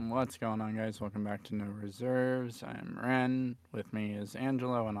What's going on, guys? Welcome back to No Reserves. I'm Rehn. With me is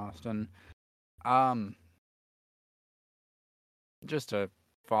Angelo and Austin. Um, just a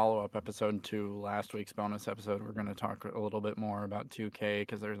follow-up episode to last week's bonus episode. We're going to talk a little bit more about 2K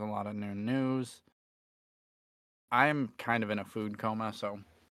because there's a lot of new news. I'm kind of in a food coma, so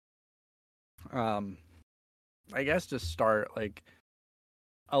I guess to start,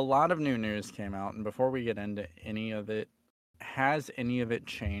 a lot of new news came out, and before we get into any of it, has any of it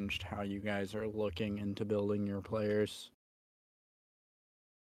changed how you guys are looking into building your players?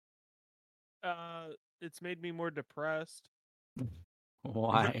 It's made me more depressed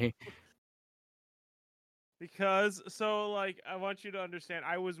Why? because I want you to understand.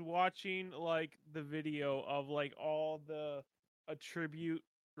 I was watching the video of all the attribute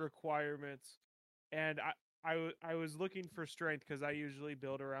requirements, and I was looking for strength because I usually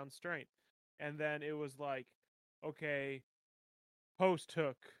build around strength, and then it was like, okay, post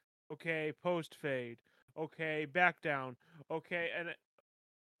hook, okay, post fade, okay, back down, okay, and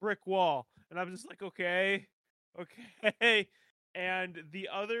brick wall, and I'm just like, okay, okay. And the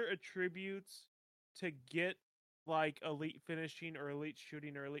other attributes to get elite finishing or elite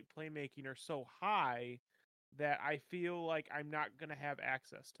shooting or elite playmaking are so high that I feel like I'm not gonna have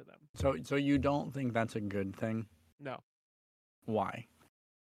access to them. So you don't think that's a good thing? No, Why?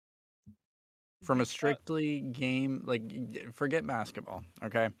 From a because strictly game, forget basketball,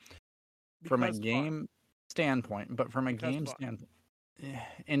 okay? From a because fun, game standpoint, but from a because game fun. standpoint,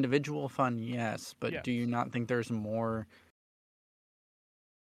 individual fun, yes, but do you Yes, not think there's more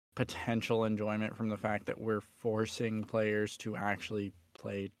potential enjoyment from the fact that we're forcing players to actually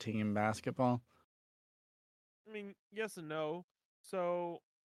play team basketball? I mean yes and no. So,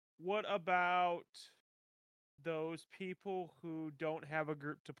 what about those people who don't have a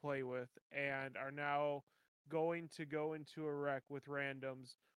group to play with and are now going to go into a wreck with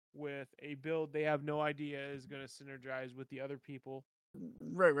randoms with a build they have no idea is going to synergize with the other people,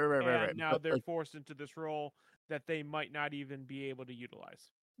 Right. and now But they're forced into this role that they might not even be able to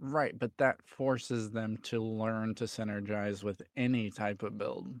utilize. right, but that forces them to learn to synergize with any type of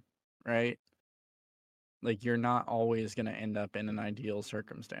build, right? Like, you're not always going to end up in an ideal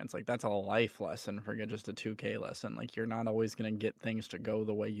circumstance. Like, that's a life lesson, forget just a 2K lesson. Like, you're not always going to get things to go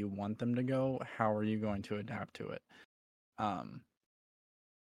the way you want them to go. How are you going to adapt to it? Um,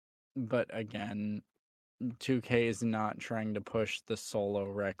 but again, 2K is not trying to push the solo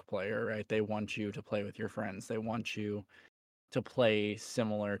rec player, right? They want you to play with your friends. They want you to play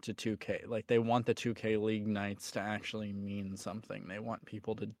similar to 2K. Like, they want the 2K League nights to actually mean something. They want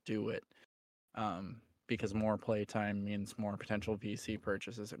people to do it. Because more playtime means more potential VC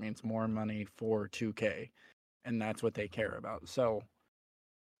purchases. It means more money for 2K, and that's what they care about. So,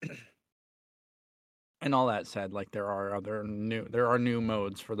 and all that said, like, there are new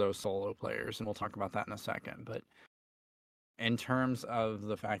modes for those solo players, and we'll talk about that in a second. But in terms of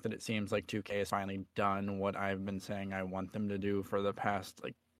the fact that it seems like 2K has finally done what I've been saying I want them to do for the past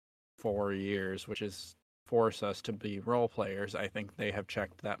 4 years, which is force us to be role players, I think they have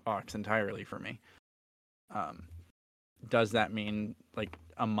checked that box entirely for me. Um, does that mean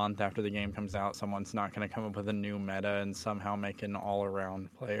a month after the game comes out, someone's not going to come up with a new meta and somehow make an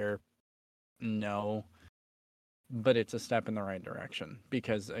all-around player? No, but it's a step in the right direction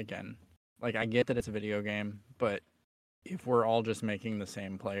because, again, I get that it's a video game, but if we're all just making the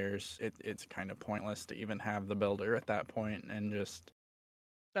same players, it's kind of pointless to even have the builder at that point, and just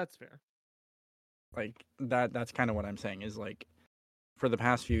That's fair. that's kind of what I'm saying is for the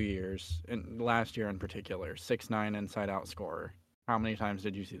past few years, and last year in particular, 6'9" inside out scorer. How many times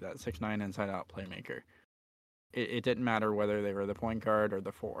did you see that? 6'9" inside out playmaker. It didn't matter whether they were the point guard or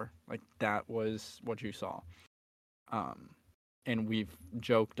the four. That was what you saw. And we've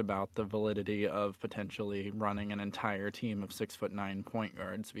joked about the validity of potentially running an entire team of 6'9" point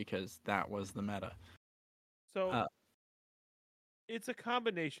guards because that was the meta. So Uh, it's a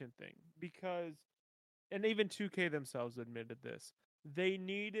combination thing because, and even 2K themselves admitted this, they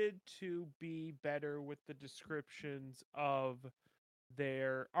needed to be better with the descriptions of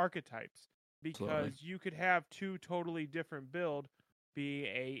their archetypes, Absolutely. because you could have two totally different build be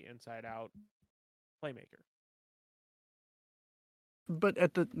a inside out playmaker. But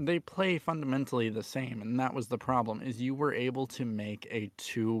they play fundamentally the same, and that was the problem. Is you were able to make a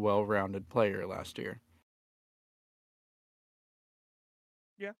too well-rounded player last year.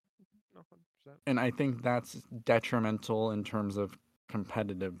 Yeah, 100%. And I think that's detrimental in terms of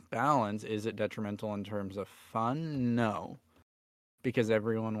competitive balance. Is it detrimental in terms of fun? No. Because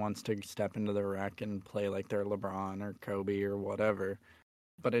everyone wants to step into the rec and play like they're LeBron or Kobe or whatever.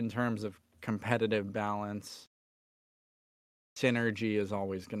 But in terms of competitive balance, synergy is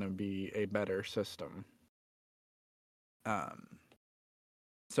always going to be a better system. Um,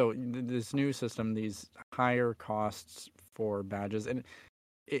 so this new system, these higher costs for badges, and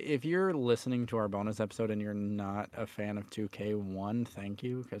if you're listening to our bonus episode and you're not a fan of 2K1, thank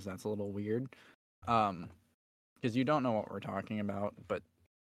you, because that's a little weird. Because you don't know what we're talking about, but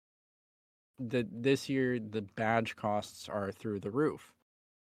this year the badge costs are through the roof.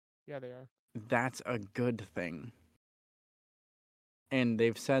 Yeah, they are. That's a good thing. And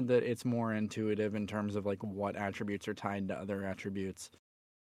they've said that it's more intuitive in terms of like what attributes are tied to other attributes.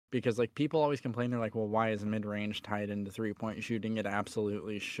 Because like people always complain, they're like, well, why is mid-range tied into 3-point shooting? It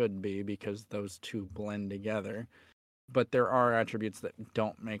absolutely should be, because those two blend together. But there are attributes that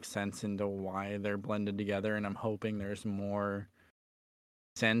don't make sense into why they're blended together, and I'm hoping there's more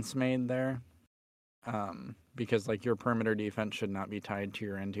sense made there. Because like your perimeter defense should not be tied to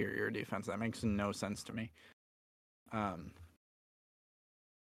your interior defense. That makes no sense to me.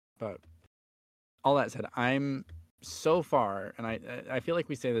 But all that said, I'm so far, and I feel like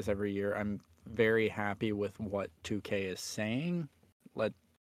we say this every year, I'm very happy with what 2K is saying. Let's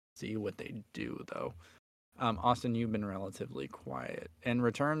see what they do, though. Austin, you've been relatively quiet. In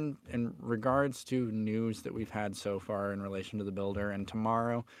regards to news that we've had so far in relation to the builder, and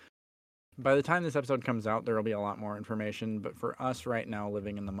tomorrow, by the time this episode comes out, there will be a lot more information. But for us right now,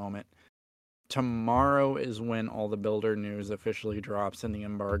 living in the moment, tomorrow is when all the builder news officially drops and the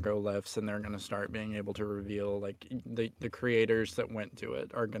embargo lifts, and they're going to start being able to reveal, like, the creators that went to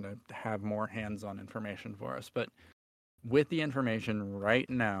it are going to have more hands-on information for us. But with the information right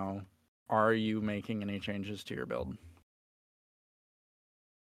now, are you making any changes to your build?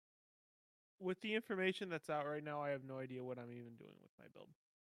 With the information that's out right now, I have no idea what I'm even doing with my build.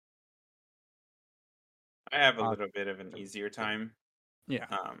 I have a little bit of an easier time. Yeah.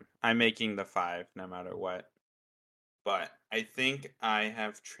 I'm making the 5 no matter what. But I think I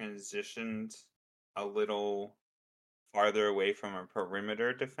have transitioned a little farther away from a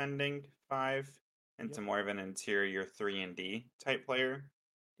perimeter defending 5 into more of an interior 3 and D type player.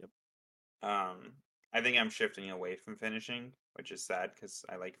 Yep. I think I'm shifting away from finishing, which is sad because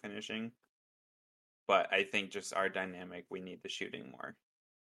I like finishing. But I think just our dynamic, we need the shooting more.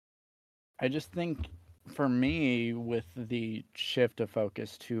 I just think for me, with the shift of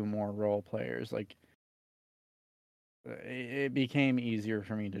focus to more role players, like it became easier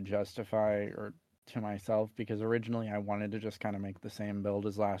for me to justify or to myself, because originally I wanted to just kind of make the same build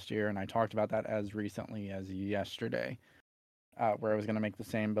as last year, and I talked about that as recently as yesterday, where I was going to make the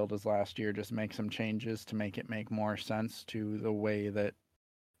same build as last year, just make some changes to make it make more sense to the way that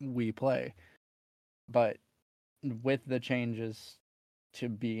we play. But with the changes to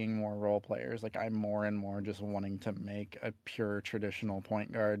being more role players, like I'm more and more just wanting to make a pure traditional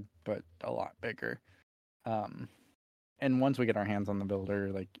point guard, but a lot bigger. And once we get our hands on the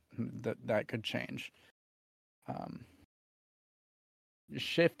builder, like that could change.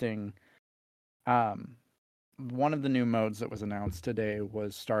 Shifting. One of the new modes that was announced today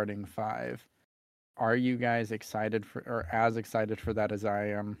was starting 5. Are you guys excited for, or as excited for that as I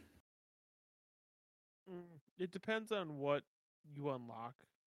am? It depends on what you unlock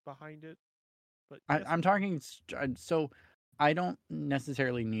behind it. But yes, I'm talking, so I don't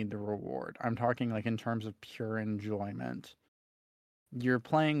necessarily need the reward. I'm talking like in terms of pure enjoyment. You're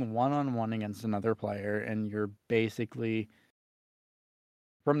playing one-on-one against another player, and you're basically,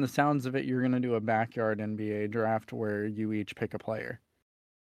 from the sounds of it, you're going to do a backyard NBA draft where you each pick a player.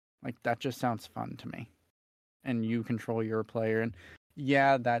 Like, that just sounds fun to me. And you control your player. And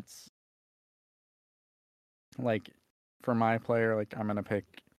yeah, that's like, for my player, like, I'm going to pick,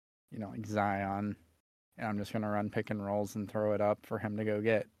 like Zion, and I'm just going to run pick and rolls and throw it up for him to go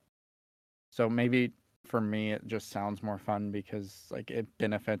get. So maybe for me, it just sounds more fun because, like, it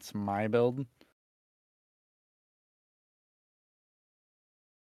benefits my build.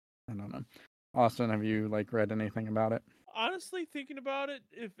 I don't know. Austin, have you like read anything about it? honestly, thinking about it,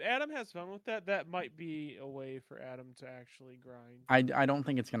 if Adam has fun with that, that might be a way for Adam to actually grind. I don't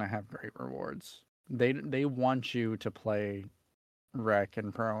think it's gonna have great rewards. They want you to play rec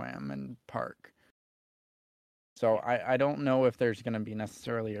and pro am and park. So I don't know if there's gonna be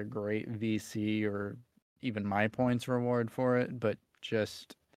necessarily a great VC or even my points reward for it, but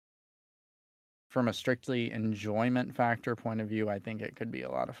just from a strictly enjoyment factor point of view, I think it could be a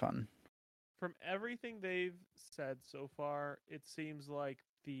lot of fun. From everything they've said so far, it seems like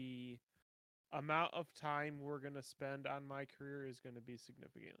the amount of time we're going to spend on my career is going to be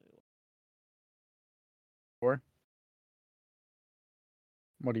significantly low. Or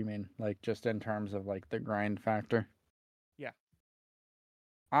what do you mean? Like just in terms of like the grind factor? Yeah.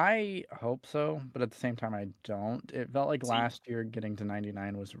 I hope so, but at the same time, I don't. It felt like See, last year getting to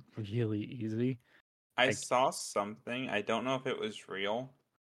 99 was really easy. I Like, saw something, I don't know if it was real,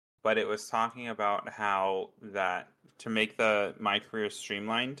 but it was talking about how that to make the My Career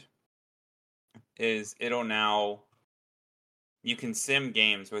streamlined is it'll now you can sim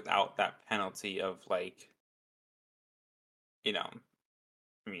games without that penalty of like, you know,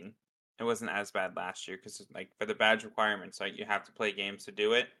 I mean, it wasn't as bad last year because like for the badge requirements, like you have to play games to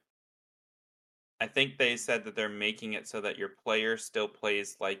do it. I think they said that they're making it so that your player still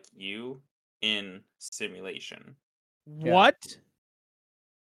plays like you in simulation. yeah, What?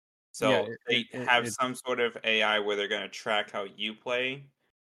 yeah, So they have it's some sort of AI where they're going to track how you play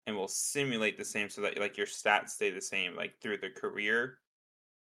and will simulate the same so that like your stats stay the same like through the career.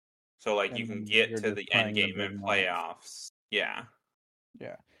 So like you and can then get you're to just the end playing the game big and moments. playoffs. Yeah.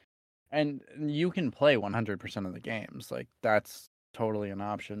 Yeah. And you can play 100% of the games. Like, that's totally an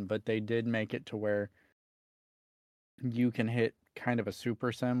option, but they did make it to where you can hit kind of a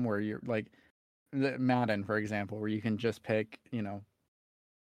super sim where you're like Madden, for example, where you can just pick,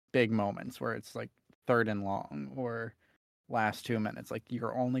 big moments where it's like third and long or last 2 minutes. Like,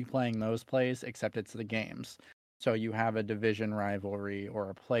 you're only playing those plays, except it's the games. So you have a division rivalry or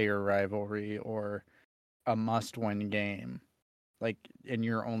a player rivalry or a must win game. Like, and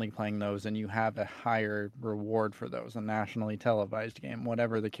you're only playing those, and you have a higher reward for those, a nationally televised game,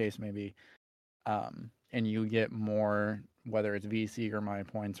 whatever the case may be. And you get more, whether it's VC or my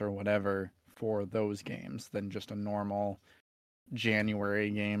points or whatever, for those games than just a normal January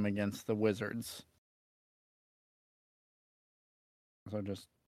game against the Wizards. So just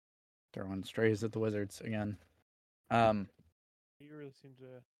throwing strays at the Wizards again. Um, You really seem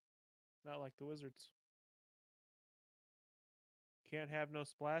to not like the Wizards. Can't have no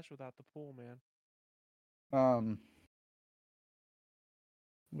splash without the pool, man. um,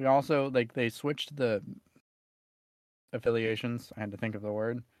 we also like they switched the affiliations. I had to think of the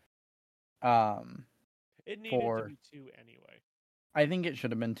word. Um, It needed to for be two anyway. I think it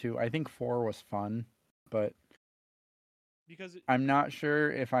should have been two. I think four was fun, but Because I'm not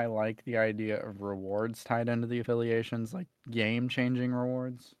sure if I like the idea of rewards tied into the affiliations, like game changing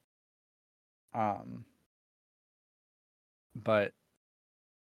rewards. Um, but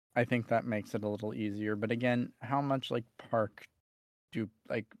I think that makes it a little easier. But again, how much like park do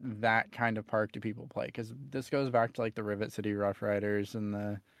like that kind of park do people play? Because this goes back to like the Rivet City Rough Riders and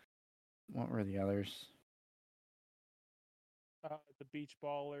the what were the others? the beach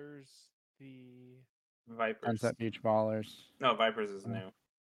ballers, the Vipers. Sunset Beach Ballers. No, Vipers is Oh, new.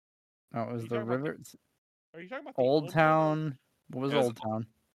 no, it are was you the talking about the Rivers. are you talking about the Old Old Town? Town. What was It was Old Town?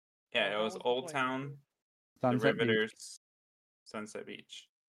 yeah, Old it Town was was the Old playground. Town, the Sunset Beach. Riveters, Sunset Beach.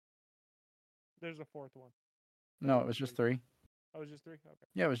 There's a fourth one. Or No, was it it was just three? three. Oh, it was just three? Okay.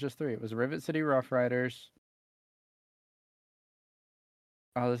 Yeah, it was just three. It was Rivet City Rough Riders.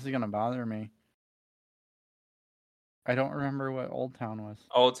 Oh, this is gonna bother me. I don't remember what Old Town was.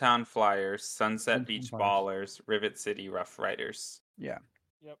 Old Town Flyers, Sunset Old Town Beach Flyers. Ballers, Rivet City Rough Riders. Yeah.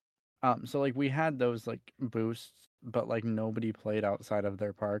 Yep. So like we had those like boosts, but like nobody played outside of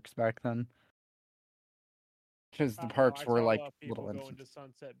their parks back then because the No, parks I were saw like people little going to instances.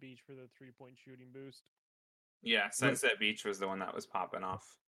 Sunset Beach for the 3-point shooting boost. Yeah, Right. Sunset Beach was the one that was popping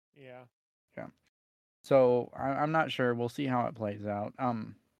off. Yeah. Yeah. So I'm not sure. We'll see how it plays out.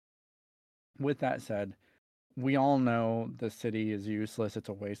 With that said, we all know the city is useless. It's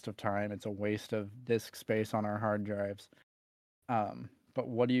a waste of time. It's a waste of disk space on our hard drives. But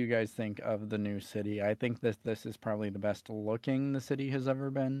what do you guys think of the new city? I think this is probably the best looking the city has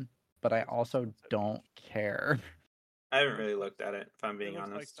ever been, but I Looks like also Sunset don't Beach. care. I haven't Looks really like looked at it, if I'm it being looks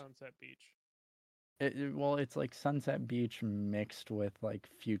like honest. Sunset Beach. Well, it's like Sunset Beach mixed with like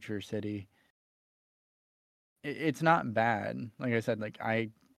Future City. It's not bad. Like I said, like I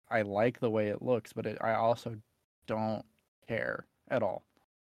like the way it looks, but I also don't care at all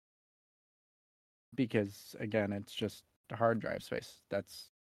because again, it's just hard drive space. That's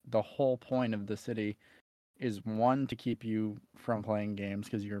the whole point of the city is one to keep you from playing games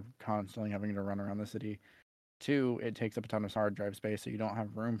because you're constantly having to run around the city. Two, it takes up a ton of hard drive space, so you don't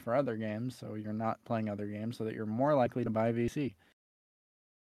have room for other games, so you're not playing other games, so that you're more likely to buy VC.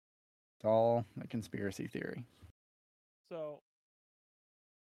 It's all a conspiracy theory. So,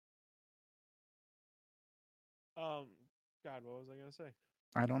 um, God, what was I gonna say?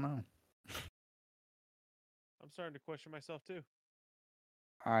 I don't know. I'm starting to question myself too.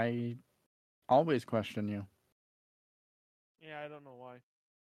 I always question you Yeah, I don't know why.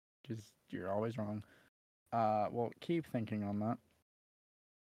 because you're always wrong. Well, keep thinking on that.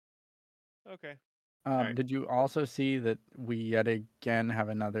 Okay. Alright. Did you also see that we yet again have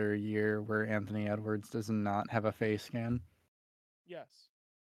another year where Anthony Edwards does not have a face scan? Yes.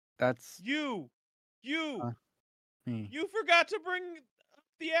 That's You me. forgot to bring up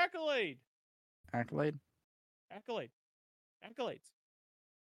the accolade. Accolade? Accolades.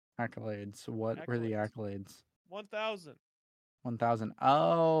 Accolades. What were the accolades? 1,000. 1,000.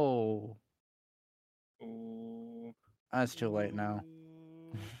 Oh, Ooh. that's too late now.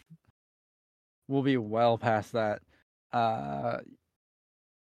 Ooh. We'll be well past that. Yeah,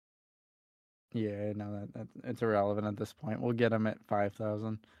 no, that it's irrelevant at this point. We'll get him at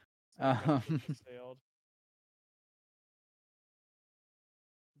 5,000. It's like that ship has sailed.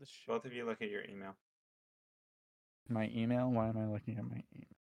 The ship. Both of you look at your email. My email? Why am I looking at my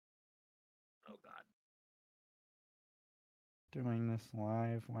email? Oh God. Doing this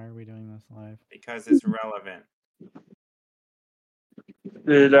live? Why are we doing this live? Because it's relevant.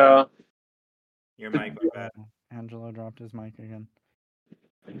 Did Your mic went bad. Angelo dropped his mic again.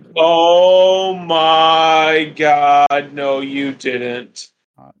 Oh my God! No, you didn't,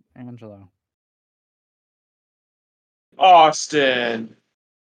 Angelo. Austin.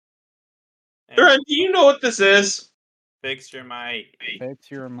 Rehn, do you know what this is? Fix your mic.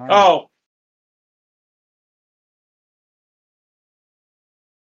 Fix your mic. Oh,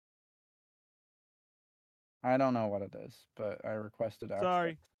 I don't know what it is, but I requested access.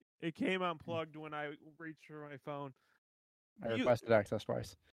 Sorry, it came unplugged when I reached for my phone. I requested access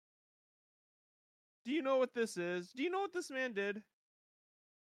twice. Do you know what this is? Do you know what this man did?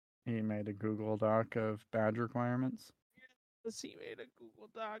 He made a Google Doc of badge requirements. Yes, he made a Google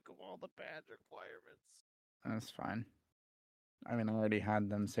Doc of all the badge requirements. That's fine. I mean, I already had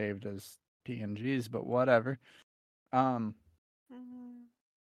them saved as PNGs, but whatever. I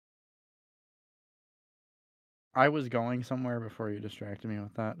was going somewhere before you distracted me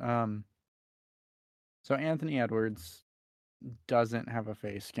with that. So Anthony Edwards doesn't have a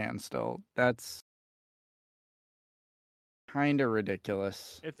face scan still. That's kind of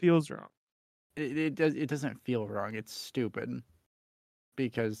ridiculous. It feels wrong. It doesn't feel wrong. It's stupid.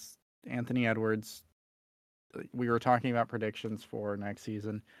 Because Anthony Edwards, we were talking about predictions for next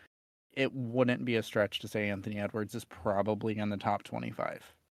season. It wouldn't be a stretch to say Anthony Edwards is probably in the top 25.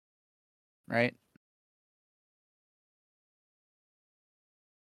 Right?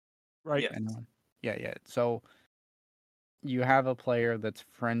 Right. Yeah. So you have a player that's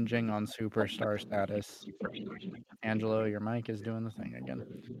fringing on superstar status. Angelo, your mic is doing the thing again.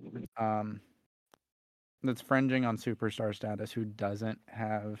 That's fringing on superstar status who doesn't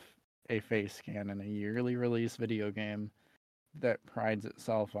have a face scan in a yearly release video game that prides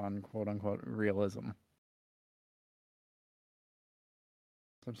itself on quote unquote realism.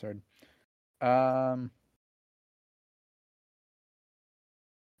 It's absurd.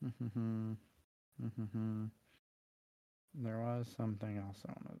 There was something else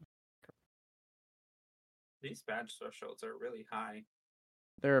I wanted. These badge thresholds are really high.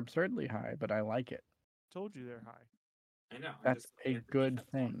 They're absurdly high, but I like it. Told you they're high. I know. That's a good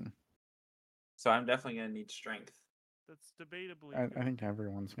thing. So I'm definitely gonna need strength. That's debatably. I think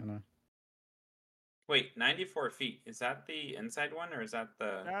everyone's gonna. Wait, 94 feet. Is that the inside one or is that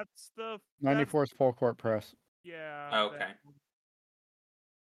the? That's the 94 is full court press. Yeah. Oh, okay.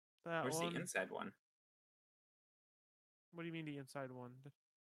 That Where's one. the inside one? What do you mean the inside one?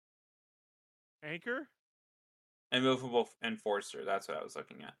 Anchor? Immovable enforcer. That's what I was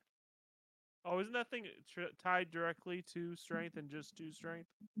looking at. Oh, isn't that thing tied directly to strength and just to strength?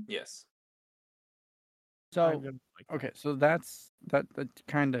 Yes. So so that's that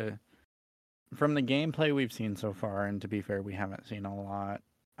kind of from the gameplay we've seen so far, and to be fair, we haven't seen a lot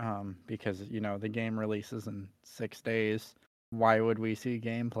because the game releases in 6 days. Why would we see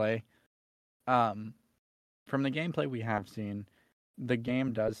gameplay? From the gameplay we have seen, the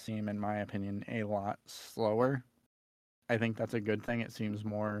game does seem, in my opinion, a lot slower. I think that's a good thing. It seems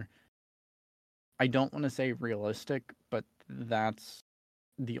more, I don't want to say realistic, but that's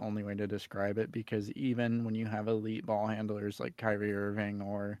the only way to describe it, because even when you have elite ball handlers like Kyrie Irving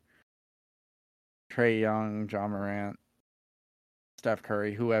or Trae Young, John Morant, Steph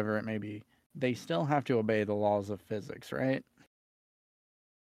Curry, whoever it may be, they still have to obey the laws of physics, right?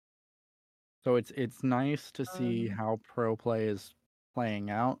 So it's nice to see how pro play is playing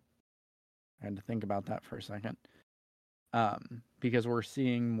out. I had to think about that for a second. Because we're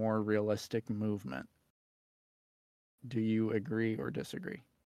seeing more realistic movement. Do you agree or disagree?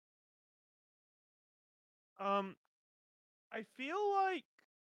 I feel like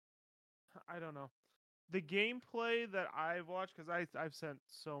I don't know. The gameplay that I've watched, because I've sent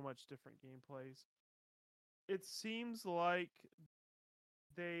so much different gameplays, it seems like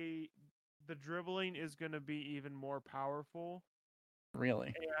they the dribbling is going to be even more powerful,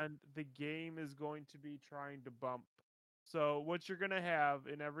 Really? and the game is going to be trying to bump. So what you're going to have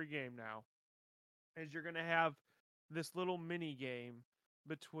in every game now is you're going to have this little mini game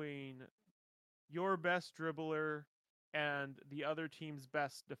between your best dribbler and the other team's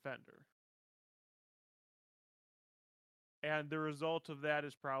best defender. And the result of that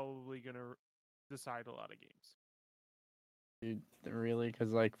is probably going to decide a lot of games. Really?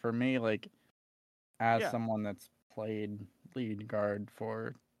 Because like for me, like as Yeah. someone that's played lead guard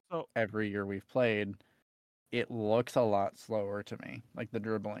for So every year we've played, it looks a lot slower to me, like the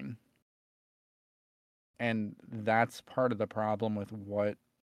dribbling. And that's part of the problem with what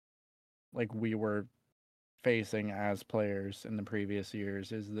like we were facing as players in the previous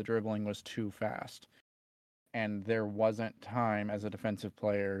years is the dribbling was too fast. And there wasn't time as a defensive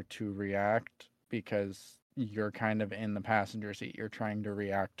player to react because you're kind of in the passenger seat. You're trying to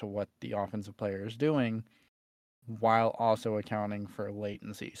react to what the offensive player is doing while also accounting for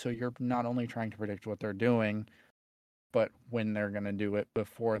latency. So you're not only trying to predict what they're doing, but when they're going to do it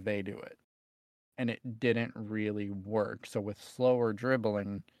before they do it. And it didn't really work. So with slower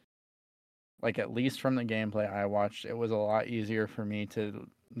dribbling, like at least from the gameplay I watched, it was a lot easier for me to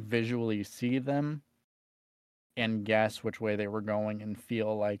visually see them and guess which way they were going and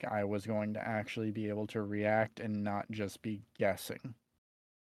feel like I was going to actually be able to react and not just be guessing.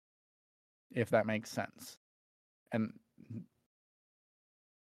 If that makes sense. And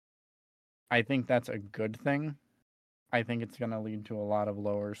I think that's a good thing. I think it's going to lead to a lot of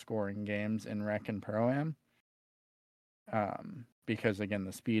lower scoring games in Rec and Pro-Am. Because again,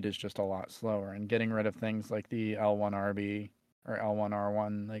 the speed is just a lot slower, and getting rid of things like the L1RB or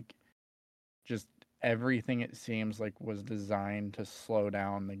L1R1, like just everything it seems like was designed to slow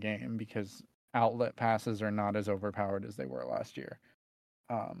down the game because outlet passes are not as overpowered as they were last year.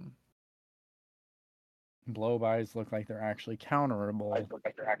 Blow-bys look like they're actually counterable.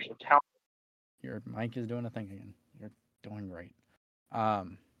 Your mic is doing a thing again. You're doing great.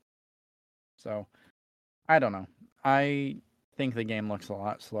 So I don't know. I think the game looks a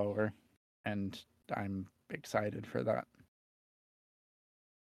lot slower, and I'm excited for that.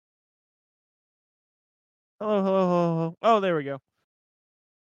 hello, hello, hello, hello. Oh, there we go.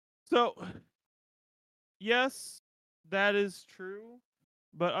 So yes, that is true,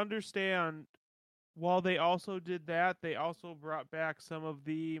 but understand while they also did that, they also brought back some of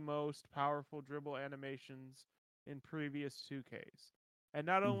the most powerful dribble animations in previous 2Ks. And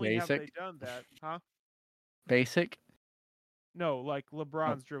not only have they Basic? done that, huh? Basic? No, like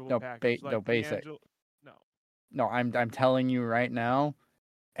No, LeBron's dribble no, package, no like the basic. Angelo. No, No, I'm telling you right now,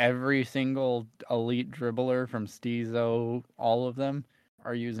 every single elite dribbler from Steezo, all of them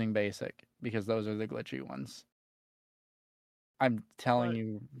are using basic because those are the glitchy ones. I'm telling but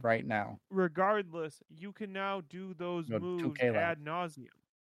you right now. regardless, you can now do those Go moves 2K Lab. ad nauseum.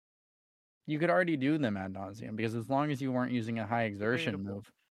 You could already do them ad nauseum because as long as you weren't using a high exertion Debatable.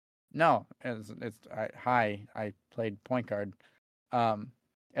 move. No, I played point guard.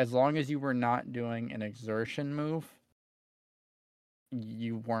 As long as you were not doing an exertion move,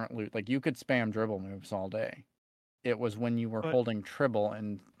 you weren't like you could spam dribble moves all day. It was when you were But holding dribble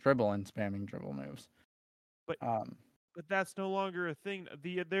and spamming dribble moves. but Um, but that's no longer a thing.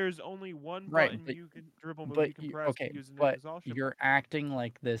 There's only one right, button you can dribble move but you can press to okay, use an but exhaustion you're move. acting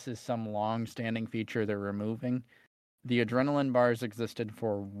like this is some long-standing feature they're removing. The adrenaline bars existed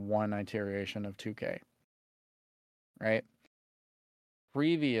for one iteration of 2K, right?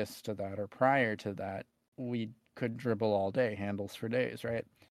 Previous to that or prior to that, we could dribble all day, handles for days, right?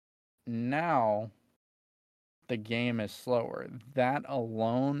 Now the game is slower. That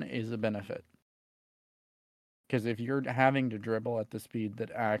alone is a benefit. Because if you're having to dribble at the speed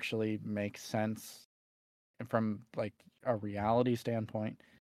that actually makes sense from like a reality standpoint,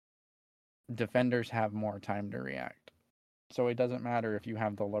 defenders have more time to react. So it doesn't matter if you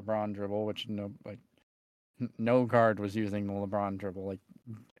have the LeBron dribble, which no guard was using the LeBron dribble. Like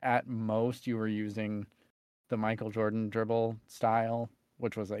at most you were using the Michael Jordan dribble style,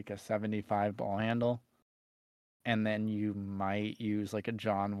 which was like a 75 ball handle. And then you might use like a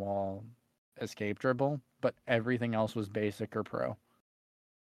John Wall escape dribble, but everything else was basic or pro.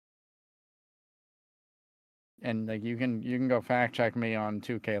 And like you can go fact check me on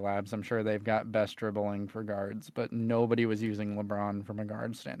 2K Labs. I'm sure they've got best dribbling for guards, but nobody was using LeBron from a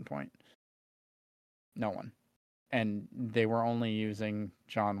guard standpoint. No one. And they were only using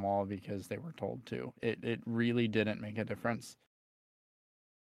John Wall because they were told to. It really didn't make a difference.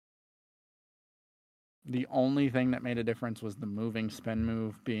 The only thing that made a difference was the moving spin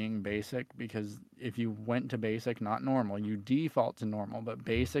move being basic, because if you went to basic, not normal, you default to normal, but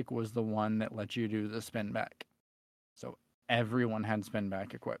basic was the one that let you do the spin back. So everyone had spin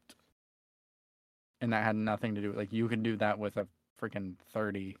back equipped. And that had nothing to do with, like, you could do that with a freaking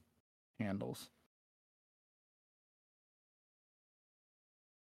 30 handles.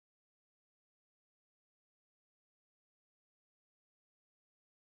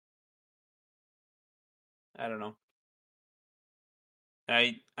 I don't know.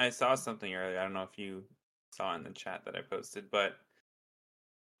 I saw something earlier. I don't know if you saw in the chat that I posted, but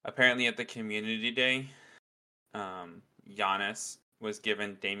apparently at the community day, Giannis was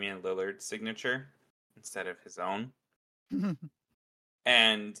given Damian Lillard's signature instead of his own.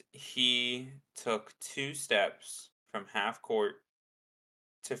 And he took 2 steps from half court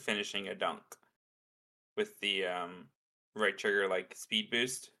to finishing a dunk with the right trigger, like speed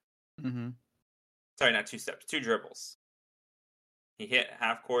boost. Mm-hmm. Sorry, not 2 steps, 2 dribbles. He hit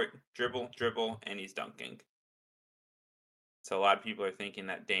half court, dribble, and he's dunking. So a lot of people are thinking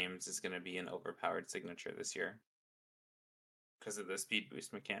that Dame's is going to be an overpowered signature this year because of the speed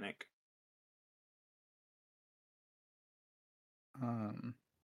boost mechanic.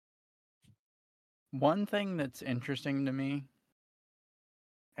 One thing that's interesting to me,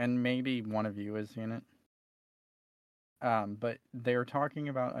 and maybe one of you has seen it, but they're talking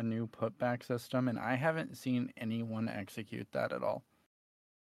about a new putback system, and I haven't seen anyone execute that at all.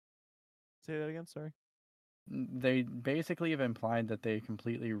 Say that again, sorry. They basically have implied that they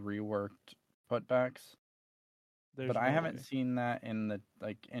completely reworked putbacks, but I haven't seen that in the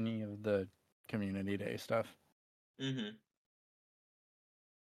any of the community day stuff. Mm-hmm.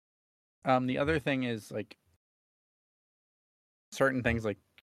 The other thing is like certain things like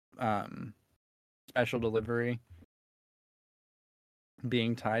special delivery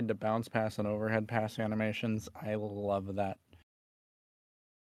being tied to bounce pass and overhead pass animations. I love that.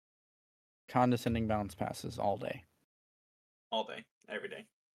 Condescending bounce passes all day. All day, every day.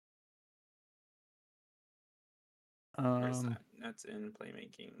 Where's that? That's in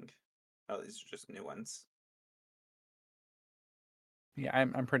playmaking. Oh, these are just new ones. Yeah,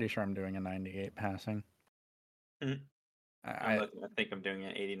 I'm pretty sure I'm doing a 98 passing. Mm-hmm. I think I'm doing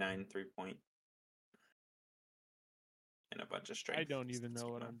an 89 3-point. And a bunch of strength. I don't even know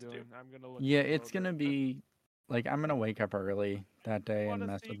what I'm doing. I'm going to look. Yeah, it's going to be like I'm going to wake up early that day and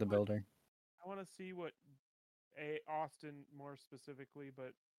mess with the builder. I want to see what Austin more specifically,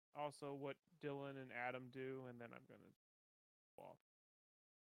 but also what Dylan and Adam do, and then I'm going to off.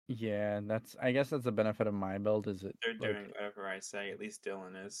 Yeah, I guess that's the benefit of my build is it they're doing whatever I say. At least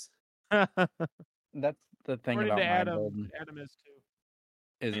Dylan is. That's the thing According about to my Adam, build. Adam is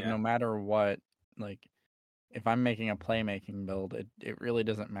too. Is no matter what, like if I'm making a playmaking build, it really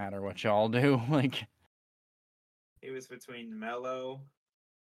doesn't matter what y'all do. Like it was between Mello,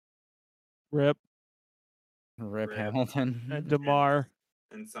 Rip Hamilton, and DeMar,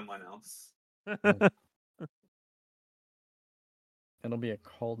 and someone else. It'll be a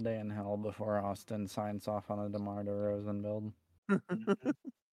cold day in hell before Austin signs off on a DeMar DeRozan build. Mm-hmm. I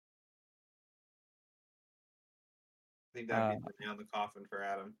think that'd be the nail in the coffin for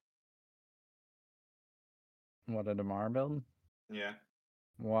Adam. What, a DeMar build? Yeah.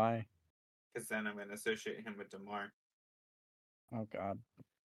 Why? Because then I'm going to associate him with DeMar. Oh, God.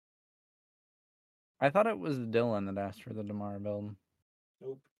 I thought it was Dylan that asked for the DeMar build.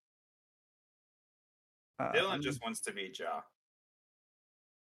 Nope. Dylan just wants to be Ja.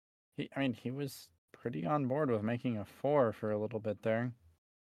 He was pretty on board with making a 4 for a little bit there.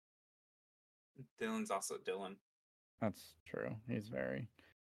 Dylan's also Dylan. That's true. He's very...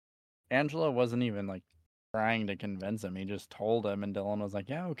 Angelo wasn't even, like, trying to convince him. He just told him, and Dylan was like,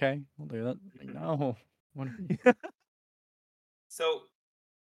 yeah, okay, we'll do that. Like, no. So,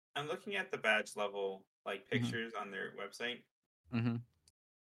 I'm looking at the badge level, like, pictures on their website. Mm-hmm.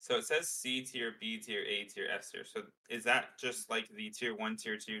 So it says C tier, B tier, A tier, S tier. So is that just like the tier 1,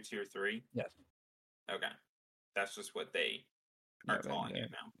 tier 2, tier 3? Yes. Okay. That's just what they are calling it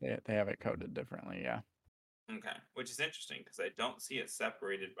now. They have it coded differently, yeah. Okay. Which is interesting because I don't see it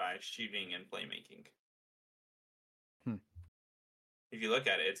separated by shooting and playmaking. If you look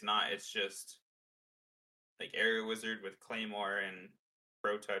at it, it's not. It's just like Area Wizard with Claymore and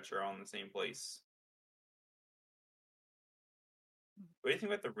Pro Touch are all in the same place. What do you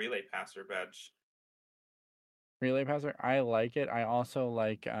think about the Relay Passer badge? Relay Passer, I like it. I also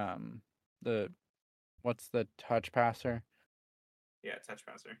like what's the Touch Passer? Yeah, Touch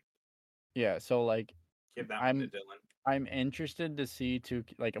Passer. Yeah, so like give that one to Dylan. I'm interested to see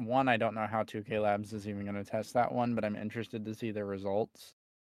one, I don't know how 2K Labs is even going to test that one, but I'm interested to see the results.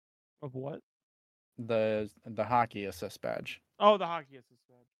 Of what? the hockey assist badge. Oh, the hockey assist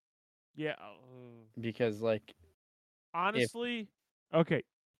badge. Yeah. Because like Honestly, okay.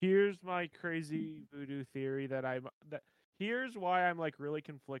 Here's my crazy voodoo theory that here's why I'm like really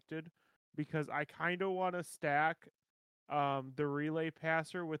conflicted, because I kind of want to stack the relay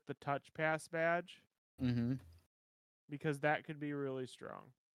passer with the touch pass badge, Mhm. because that could be really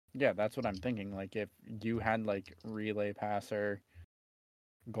strong. Yeah, that's what I'm thinking. Like if you had like relay passer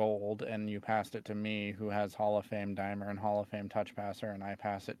gold and you passed it to me who has Hall of Fame dimer and Hall of Fame touch passer, and I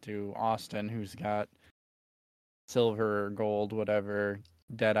pass it to Austin who's got silver, gold, whatever,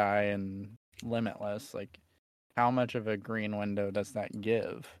 Deadeye and Limitless, like how much of a green window does that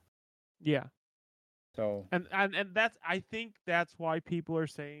give? Yeah. So And that's, I think that's why people are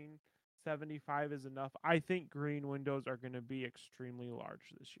saying 75 is enough. I think green windows are going to be extremely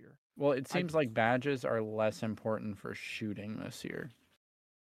large this year. well, it seems like badges are less important for shooting this year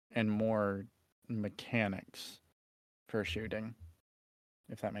and more mechanics for shooting,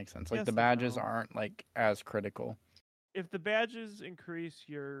 if that makes sense. Like Yes the and badges no. aren't like as critical. If the badges increase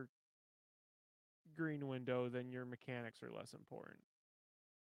your green window, then your mechanics are less important.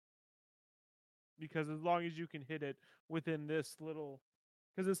 Because as long as you can hit it within this little,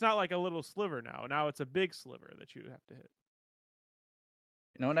 because it's not like a little sliver now. Now it's a big sliver that you have to hit.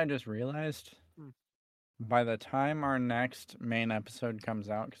 You know what I just realized? Hmm. By the time our next main episode comes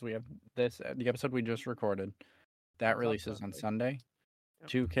out, because we have the episode we just recorded, that Comes out releases on Sunday. Yep.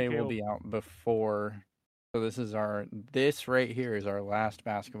 2K will be out before. So this right here is our last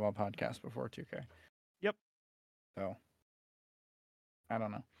basketball podcast before 2K. Yep. So I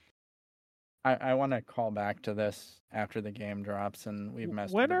don't know. I want to call back to this after the game drops and we've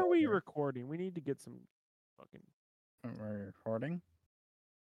messed with When the are we builder. recording? We need to get some fucking We're recording?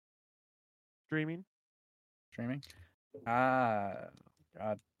 streaming. Streaming? Ah,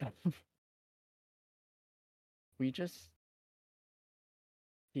 God. We just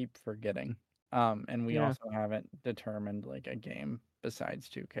keep forgetting. And we Yeah. also haven't determined like a game besides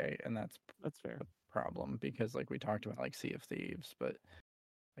 2K, and that's fair. the problem because like we talked about like Sea of Thieves, but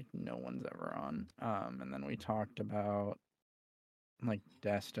like no one's ever on. And then we talked about like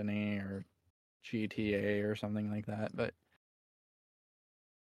Destiny or GTA or something like that, but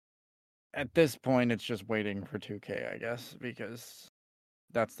at this point it's just waiting for 2K, I guess, because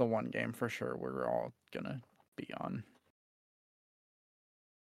that's the one game for sure we're all gonna be on.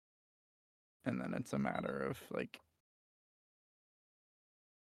 And then it's a matter of like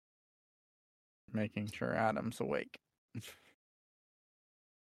making sure Adam's awake.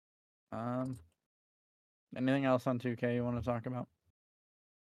 Anything else on 2K you want to talk about?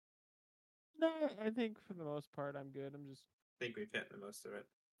 No, I think for the most part I'm good. I'm just I think we've hit the most of it.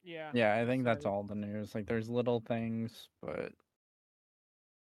 yeah. Yeah, I think that's excited. all the news. Like there's little things, but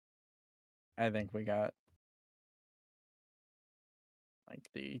I think we got like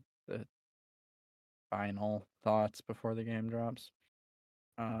the final thoughts before the game drops.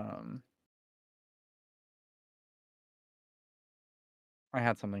 I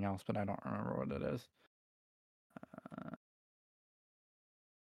had something else, but I don't remember what it is.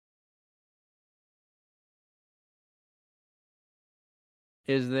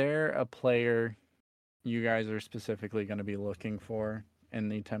 Is there a player you guys are specifically going to be looking for in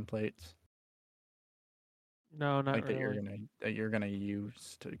the templates? No, not Like really. that you're gonna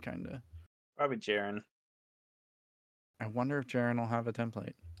use to kind of. Probably Jaren. I wonder if Jaren will have a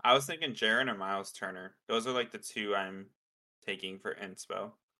template. I was thinking Jaren or Miles Turner. Those are like the two I'm taking for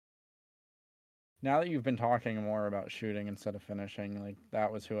inspo. Now that you've been talking more about shooting instead of finishing, like that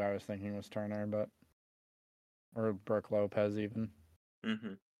was who I was thinking was Turner, but or Brooke Lopez even.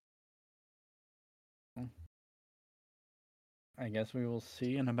 Mm-hmm. I guess we will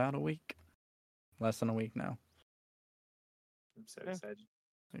see in about a week. Less than a week now. I'm so Yeah. excited.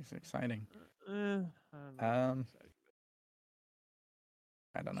 It's exciting. I don't know.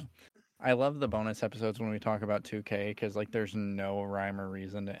 I don't know. I love the bonus episodes when we talk about 2K because like there's no rhyme or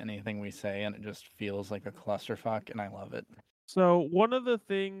reason to anything we say and it just feels like a clusterfuck and I love it. So one of the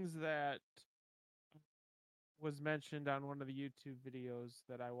things that was mentioned on one of the YouTube videos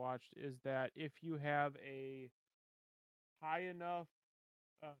that I watched is that if you have a high enough,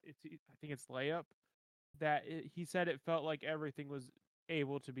 I think it's layup, that he said it felt like everything was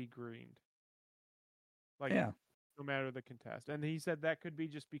able to be greened, like Yeah. no matter the contest. And he said that could be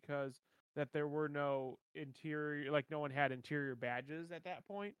just because that there were no interior, like no one had interior badges at that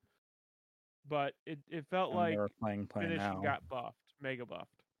point. But it felt And like they were playing Play finishing Now. got buffed, mega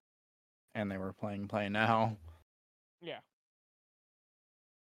buffed. And they were playing Play Now. Yeah.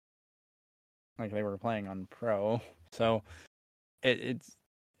 Like they were playing on Pro. So it's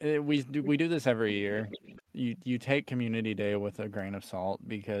we do this every year. You take Community Day with a grain of salt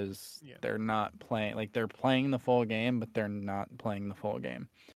because they're not playing, like, they're playing the full game, but they're not playing the full game.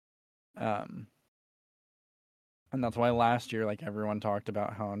 And that's why last year, like, everyone talked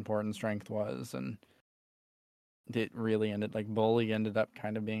about how important strength was, and it really ended, like, Bully ended up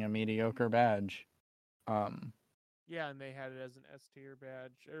kind of being a mediocre badge. Yeah, and they had it as an S tier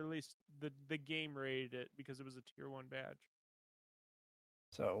badge, or at least the game rated it because it was a tier 1 badge.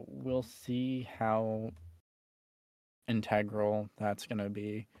 So we'll see how integral that's going to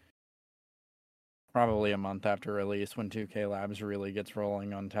be. Probably a month after release when 2K Labs really gets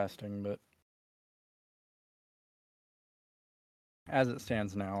rolling on testing, but as it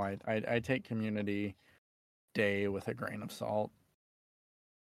stands now, I take Community Day with a grain of salt,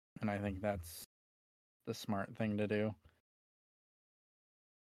 and I think that's the smart thing to do.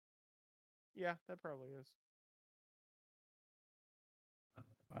 Yeah, that probably is.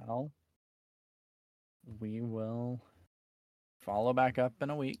 Well, we will follow back up in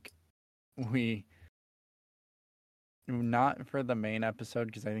a week. We not for the main episode,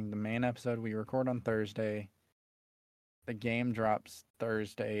 because I think the main episode we record on Thursday. The game drops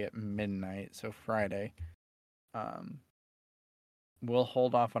Thursday at midnight, so Friday. We'll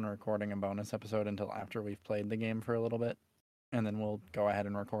hold off on recording a bonus episode until after we've played the game for a little bit, and then we'll go ahead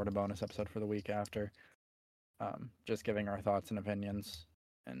and record a bonus episode for the week after. Just giving our thoughts and opinions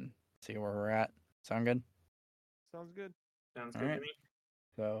and see where we're at. Sound good? Sounds good. Sounds All good right. to me.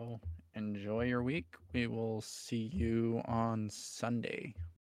 So enjoy your week. We will see you on Sunday.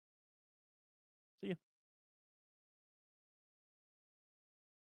 See ya.